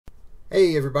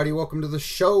Hey everybody, welcome to the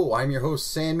show. I'm your host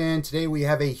Sandman. Today we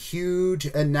have a huge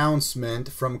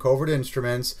announcement from Covert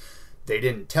Instruments. They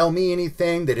didn't tell me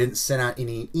anything. They didn't send out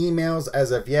any emails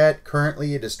as of yet.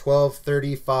 Currently it is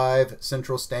 12:35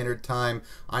 Central Standard Time.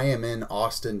 I am in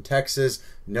Austin, Texas.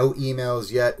 No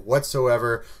emails yet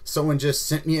whatsoever. Someone just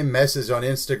sent me a message on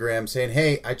Instagram saying,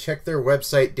 hey, I checked their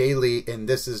website daily and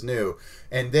this is new.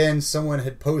 And then someone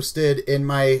had posted in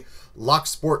my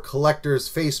Locksport Collectors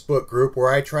Facebook group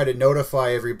where I try to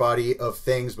notify everybody of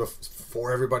things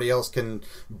before everybody else can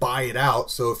buy it out.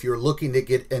 So if you're looking to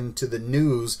get into the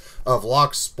news of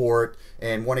Locksport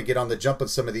and want to get on the jump on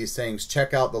some of these things,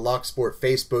 check out the Locksport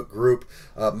Facebook group,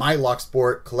 my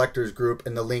Locksport Collectors group,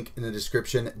 and the link in the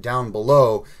description down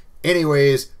below.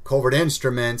 Anyways, Covert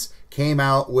Instruments came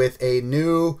out with a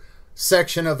new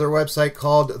section of their website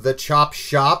called the Chop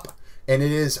Shop. And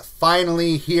it is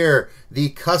finally here, the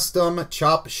Custom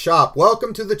Chop Shop.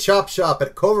 Welcome to the Chop Shop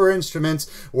at Covert Instruments,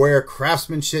 where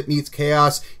craftsmanship meets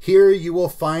chaos. Here you will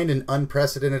find an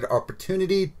unprecedented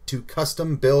opportunity to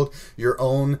custom build your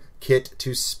own kit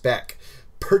to spec.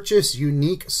 Purchase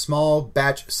unique small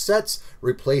batch sets,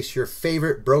 replace your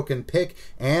favorite broken pick,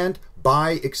 and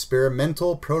buy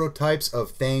experimental prototypes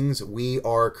of things we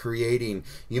are creating.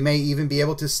 You may even be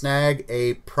able to snag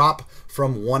a prop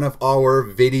from one of our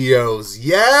videos.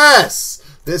 Yes!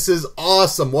 This is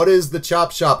awesome. What is the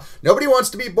Chop Shop? Nobody wants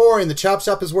to be boring. The Chop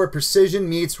Shop is where precision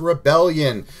meets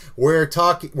rebellion. We're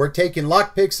taking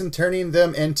lockpicks and turning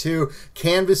them into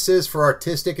canvases for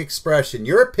artistic expression.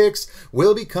 Your picks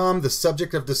will become the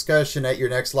subject of discussion at your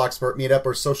next Locksport meetup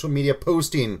or social media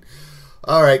posting.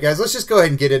 All right, guys, let's just go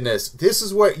ahead and get in this. This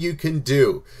is what you can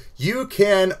do. You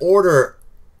can order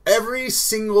every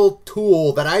single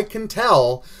tool that I can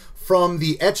tell from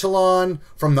the Echelon,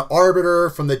 from the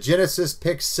Arbiter, from the Genesis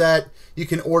Pickset. You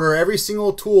can order every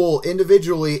single tool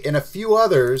individually and a few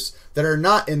others that are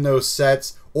not in those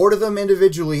sets. Order them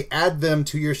individually, add them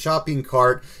to your shopping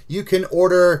cart. You can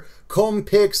order comb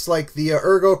picks like the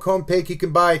Ergo comb pick. You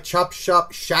can buy Chop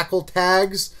Shop shackle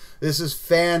tags. This is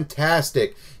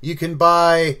fantastic. You can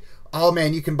buy, oh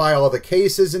man, you can buy all the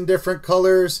cases in different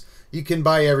colors. You can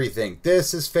buy everything.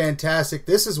 This is fantastic.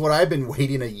 This is what I've been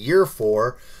waiting a year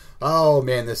for. Oh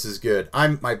man, this is good.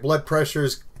 My blood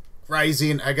pressure's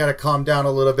rising. I gotta calm down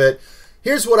a little bit.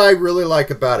 Here's what I really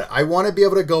like about it. I want to be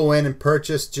able to go in and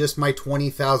purchase just my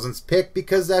 20,000th pick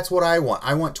because that's what I want.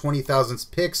 I want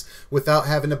 20,000th picks without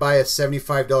having to buy a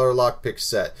 $75 lockpick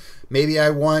set. Maybe I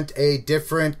want a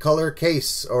different color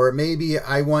case, or maybe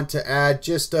I want to add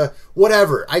just a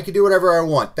whatever. I can do whatever I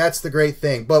want. That's the great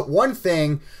thing. But one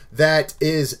thing that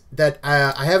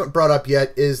I haven't brought up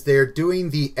yet is they're doing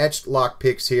the etched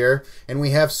lockpicks here, and we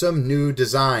have some new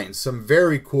designs, some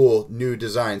very cool new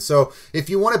designs. So if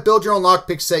you want to build your own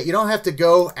lockpick set, you don't have to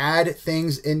go add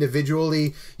things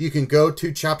individually. You can go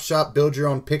to Chop Shop, build your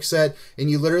own pick set, and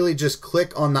you literally just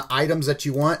click on the items that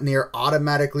you want, and they are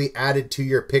automatically added to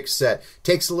your pick set.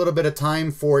 Takes a little bit of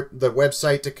time for the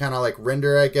website to kind of like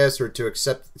render, I guess, or to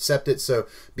accept it, so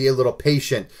be a little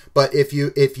patient. But if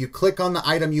you click on the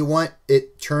item you want,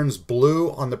 it turns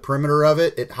blue on the perimeter of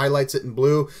it. It highlights it in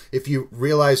blue. If you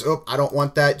realize, oh, I don't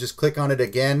want that, just click on it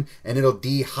again and it'll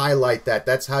de-highlight that.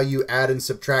 That's how you add and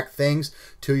subtract things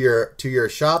to your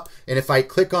shop. And if I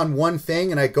click on one thing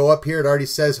and I go up here, it already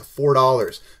says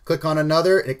 $4. Click on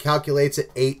another and it calculates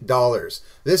at $8.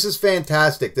 This is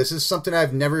fantastic. This is something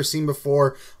I've never seen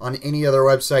before on any other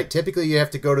website. Typically you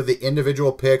have to go to the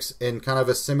individual picks and kind of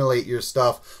assimilate your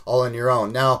stuff all on your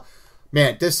own. Now,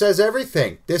 man, this says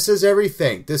everything. This is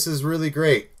everything. This is really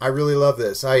great. I really love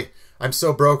this. I'm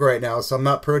so broke right now, so I'm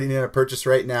not putting in a purchase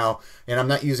right now, and I'm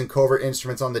not using Covert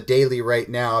Instruments on the daily right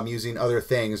now. I'm using other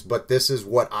things, but this is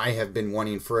what I have been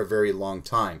wanting for a very long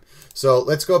time. So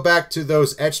let's go back to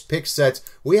those etched pick sets.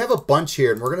 We have a bunch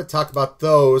here, and we're going to talk about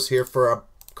those here for a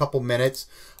couple minutes.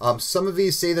 Some of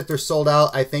these say that they're sold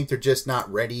out. I think they're just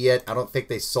not ready yet. I don't think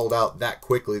they sold out that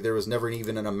quickly. There was never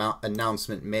even an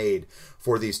announcement made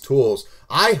for these tools.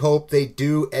 I hope they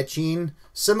do etching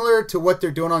similar to what they're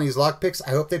doing on these lockpicks.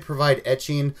 I hope they provide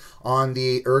etching on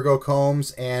the Ergo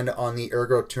combs and on the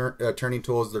Ergo turning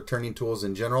tools, the turning tools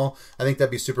in general. I think that'd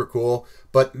be super cool.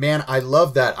 But man, I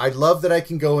love that. I love that I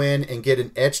can go in and get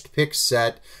an etched pick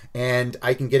set, and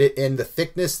I can get it in the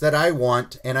thickness that I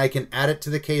want, and I can add it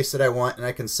to the case that I want, and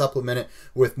I can supplement it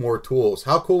with more tools.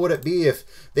 How cool would it be if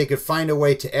they could find a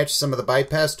way to etch some of the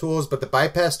bypass tools? But the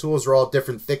bypass tools are all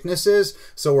different thicknesses,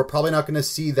 so we're probably not going to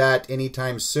see that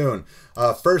anytime soon.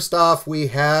 First off, we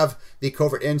have the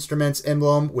Covert Instruments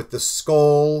emblem with the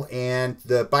skull and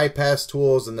the bypass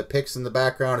tools and the picks in the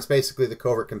background. It's basically the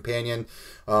Covert companion.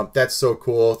 That's so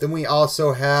cool. Then we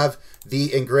also have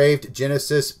the engraved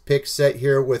Genesis pick set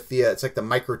here with the, it's like the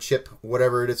microchip,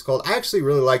 whatever it is called. I actually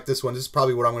really like this one. This is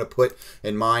probably what I'm going to put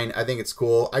in mine. I think it's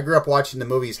cool. I grew up watching the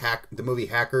movie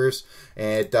Hackers,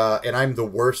 and I'm the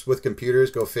worst with computers,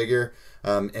 go figure.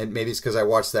 And maybe it's because I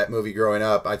watched that movie growing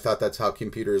up. I thought that's how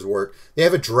computers work. They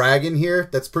have a dragon here.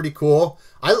 That's pretty cool.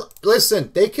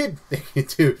 Listen, they could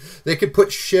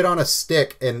put shit on a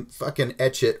stick and fucking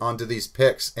etch it onto these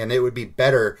picks, and it would be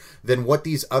better than what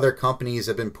these other companies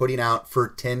have been putting out for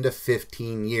 10 to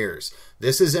 15 years.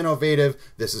 This is innovative.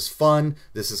 This is fun.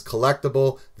 This is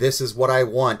collectible. This is what I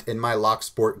want in my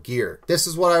locksport gear. This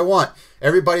is what I want.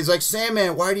 Everybody's like,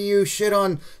 Sandman, why do you shit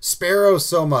on Sparrows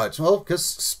so much? Well, because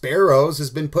Sparrows has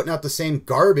been putting out the same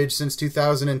garbage since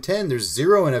 2010. There's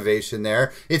zero innovation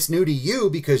there. It's new to you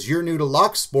because you're new to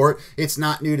locksport. It's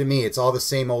not new to me. It's all the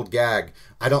same old gag.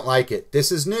 I don't like it.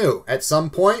 This is new. At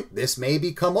some point, this may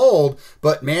become old,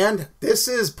 but man, this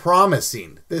is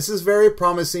promising. This is very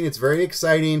promising. It's very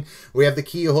exciting. We have the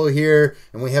keyhole here,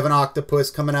 and we have an octopus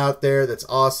coming out there. That's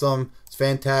awesome. It's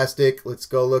fantastic. Let's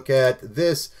go look at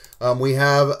this. We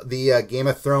have the Game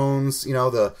of Thrones, you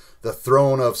know, the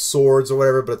throne of swords or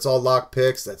whatever, but it's all lock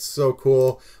picks. That's so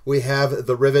cool. We have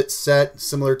the rivet set,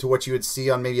 similar to what you would see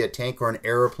on maybe a tank or an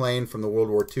airplane from the World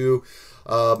War II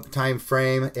time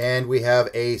frame. And we have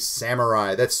a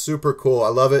samurai. That's super cool. I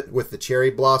love it with the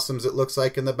cherry blossoms, it looks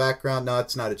like, in the background. No,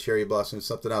 it's not a cherry blossom, it's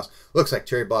something else. Looks like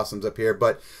cherry blossoms up here,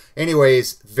 but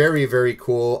anyways, very, very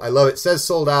cool. I love it. It says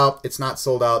sold out. It's not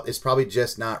sold out. It's probably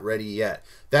just not ready yet.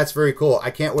 That's very cool.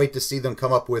 I can't wait to see them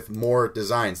come up with more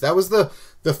designs. That was the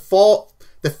fault.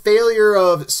 The failure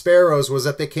of Sparrows was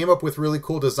that they came up with really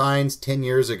cool designs 10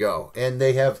 years ago, and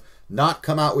they have not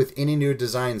come out with any new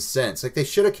designs since. Like, they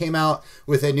should have came out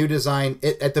with a new design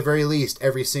at the very least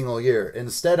every single year.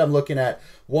 Instead, I'm looking at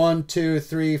 1, 2,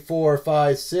 3, 4,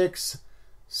 5, 6,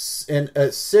 and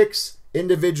 6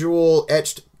 individual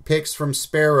etched picks from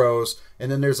Sparrows, and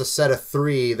then there's a set of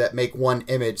 3 that make one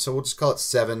image, so we'll just call it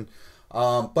 7.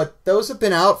 But those have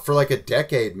been out for like a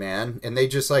decade, man, and they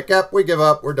just like, yep, we give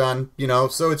up, we're done, you know.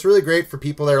 So it's really great for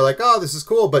people that are like, oh, this is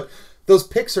cool, but those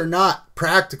picks are not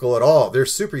practical at all. They're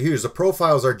super huge. The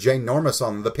profiles are ginormous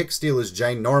on them. The pick steel is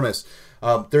ginormous.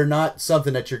 They're not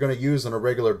something that you're going to use on a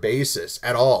regular basis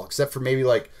at all, except for maybe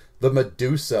like the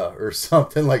Medusa or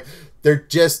something. Like, they're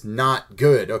just not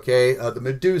good, okay? The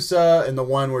Medusa and the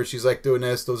one where she's like doing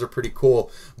this, those are pretty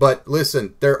cool. But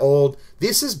listen, they're old.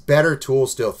 This is better tool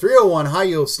steel. 301 high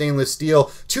yield stainless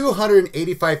steel,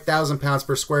 285,000 pounds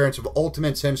per square inch of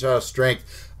ultimate tensile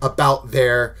strength. About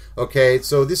there, okay?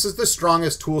 So this is the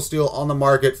strongest tool steel on the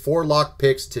market for lock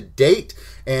picks to date,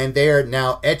 and they are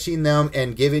now etching them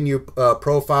and giving you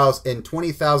profiles in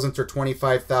 20 thousandths or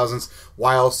 25 thousandths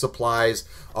while supplies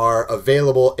are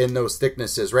available in those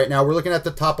thicknesses. Right now, we're looking at the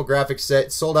topographic set.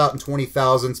 It's sold out in 20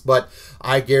 thousandths, but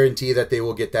I guarantee that they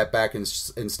will get that back in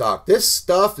stock. This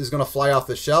stuff is going to fly off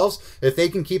the shelves. If they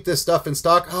can keep this stuff in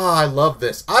stock, oh, I love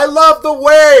this. I love the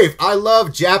wave. I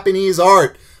love Japanese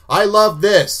art. I love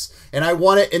this, and I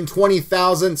want it in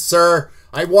 20,000, sir.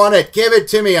 I want it. Give it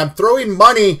to me. I'm throwing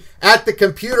money at the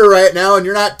computer right now, and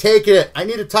you're not taking it. I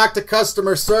need to talk to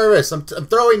customer service. I'm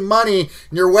throwing money,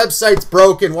 and your website's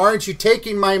broken. Why aren't you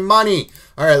taking my money?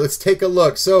 All right, let's take a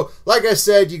look. So, like I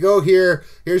said, you go here.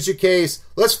 Here's your case.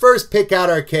 Let's first pick out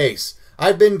our case.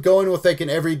 I've been going with like an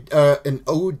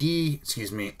OD,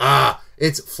 excuse me.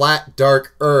 It's flat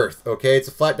dark earth, okay? It's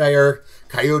a flat dark earth,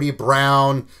 coyote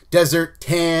brown, desert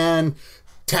tan,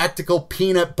 tactical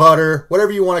peanut butter,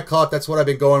 whatever you want to call it. That's what I've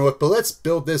been going with. But let's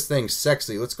build this thing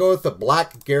sexy. Let's go with the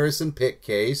black Garrison pick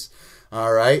case.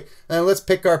 All right, and let's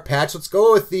pick our patch. Let's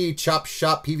go with the Chop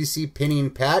Shop PVC pinning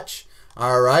patch.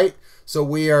 All right. So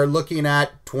we are looking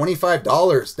at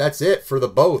 $25. That's it for the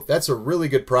both. That's a really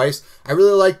good price. I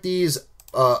really like these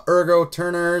ergo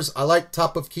turners. I like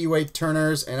top of keyway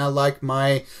turners, and I like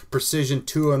my precision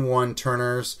 2-in-1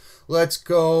 turners. Let's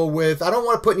go with, I don't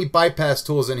want to put any bypass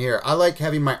tools in here. I like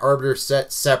having my arbiter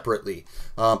set separately,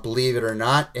 believe it or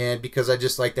not, and because I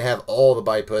just like to have all the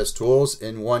bypass tools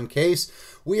in one case.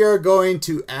 We are going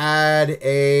to add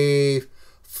a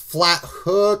flat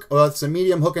hook. Well, it's a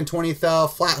medium hook and 20 thou,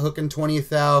 flat hook and 20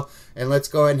 thou, and let's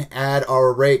go ahead and add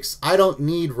our rakes. I don't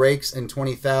need rakes in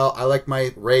 20 thou. I like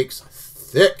my rakes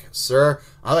thick, sir.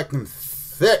 I like them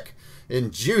thick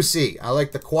and juicy. I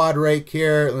like the quad rake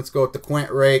here. Let's go with the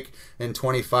quint rake in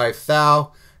 25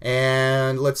 thou.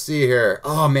 And let's see here.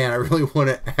 Oh man, I really want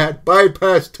to add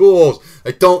bypass tools.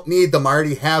 I don't need them. I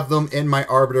already have them in my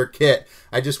arbiter kit.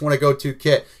 I just want to go to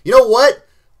kit. You know what?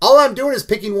 All I'm doing is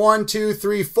picking 1, 2,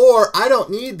 3, 4. I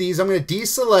don't need these. I'm going to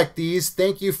deselect these.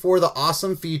 Thank you for the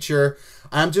awesome feature.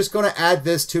 I'm just going to add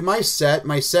this to my set.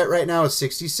 My set right now is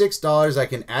 $66. I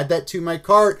can add that to my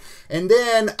cart. And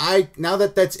then now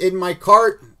that that's in my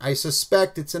cart, I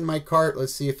suspect it's in my cart.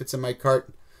 Let's see if it's in my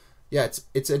cart. Yeah,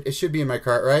 it should be in my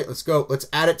cart, right? Let's go. Let's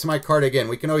add it to my cart again.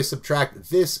 We can always subtract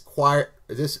this.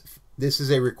 This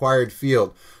is a required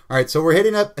field. All right, so we're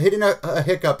hitting a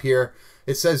hiccup here.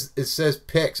 It says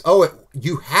picks. Oh,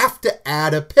 you have to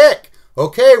add a pick.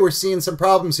 Okay, we're seeing some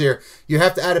problems here. You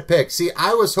have to add a pick. See,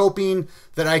 I was hoping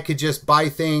that I could just buy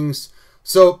things.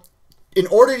 So in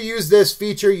order to use this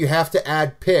feature, you have to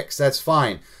add picks. That's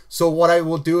fine. So what I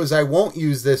will do is I won't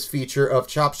use this feature of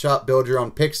Chop Shop Build Your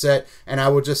Own Pick Set, and I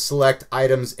will just select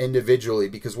items individually,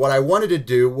 because what I wanted to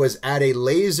do was add a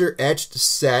laser etched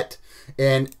set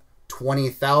in 20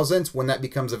 thousandths when that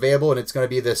becomes available, and it's going to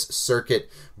be this circuit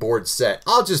board set.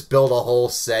 I'll just build a whole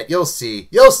set. You'll see.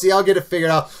 I'll get it figured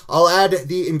out. I'll add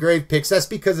the engraved picks. That's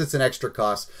because it's an extra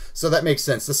cost, so that makes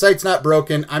sense. The site's not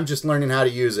broken. I'm just learning how to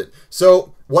use it.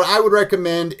 So what I would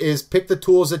recommend is pick the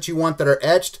tools that you want that are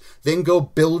etched, then go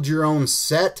build your own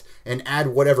set and add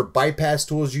whatever bypass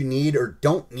tools you need or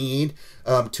don't need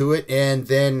to it, and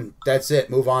then that's it.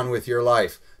 Move on with your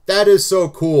life. That is so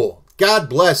cool. God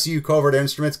bless you, Covert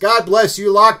Instruments. God bless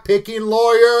you, lockpicking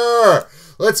lawyer.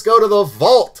 Let's go to the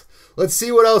vault. Let's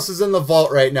see what else is in the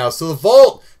vault right now. So the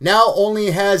vault now only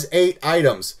has 8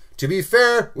 items. To be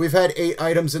fair, we've had 8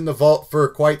 items in the vault for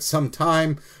quite some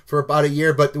time, for about a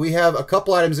year, but we have a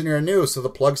couple items in here new. So the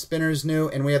plug spinner is new,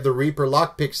 and we have the Reaper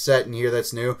lockpick set in here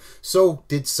that's new. So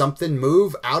did something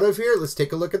move out of here? Let's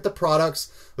take a look at the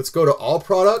products. Let's go to all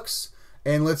products,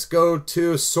 and let's go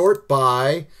to sort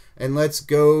by, and let's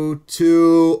go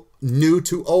to new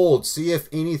to old. See if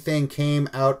anything came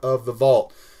out of the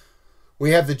vault.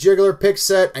 We have the Jiggler pick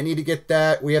set. I need to get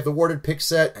that. We have the warded pick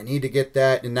set. I need to get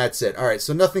that, and that's it. All right,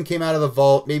 so nothing came out of the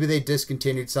vault. Maybe they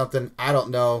discontinued something. I don't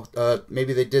know.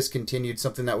 Maybe they discontinued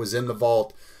something that was in the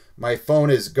vault. My phone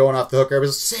is going off the hook. I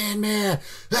was Sandman,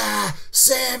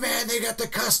 Sandman, they got the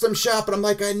custom shop. And I'm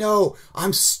like, I know,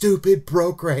 I'm stupid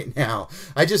broke right now.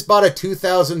 I just bought a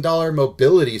 $2,000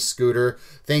 mobility scooter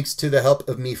thanks to the help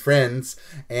of me friends.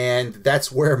 And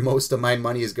that's where most of my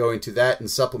money is going, to that and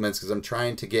supplements, because I'm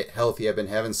trying to get healthy. I've been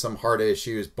having some heart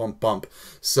issues, bump.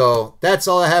 So that's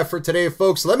all I have for today,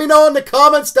 folks. Let me know in the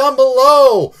comments down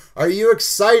below. Are you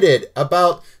excited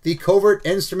about the Covert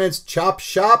Instruments Chop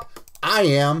Shop? I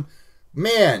am.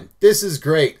 Man, this is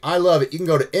great. I love it. You can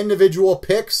go to individual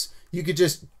picks. You could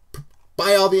just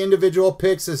buy all the individual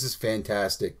picks. This is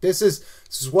fantastic. This is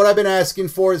what I've been asking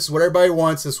for. This is what everybody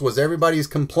wants. This was everybody's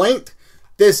complaint.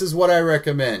 This is what I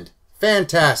recommend.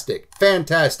 Fantastic.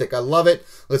 Fantastic. I love it.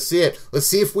 Let's see it. Let's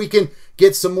see if we can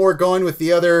get some more going with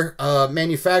the other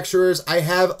manufacturers. I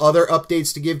have other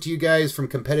updates to give to you guys from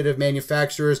competitive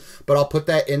manufacturers, but I'll put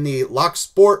that in the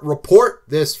Locksport report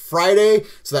this Friday,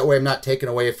 so that way I'm not taking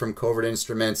away from Covert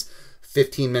Instruments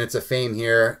 15 minutes of fame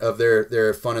here of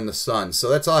their fun in the sun. So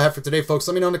that's all I have for today, folks.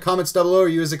 Let me know in the comments down below. Are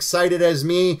you as excited as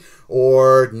me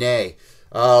or nay?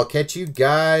 I'll catch you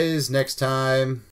guys next time.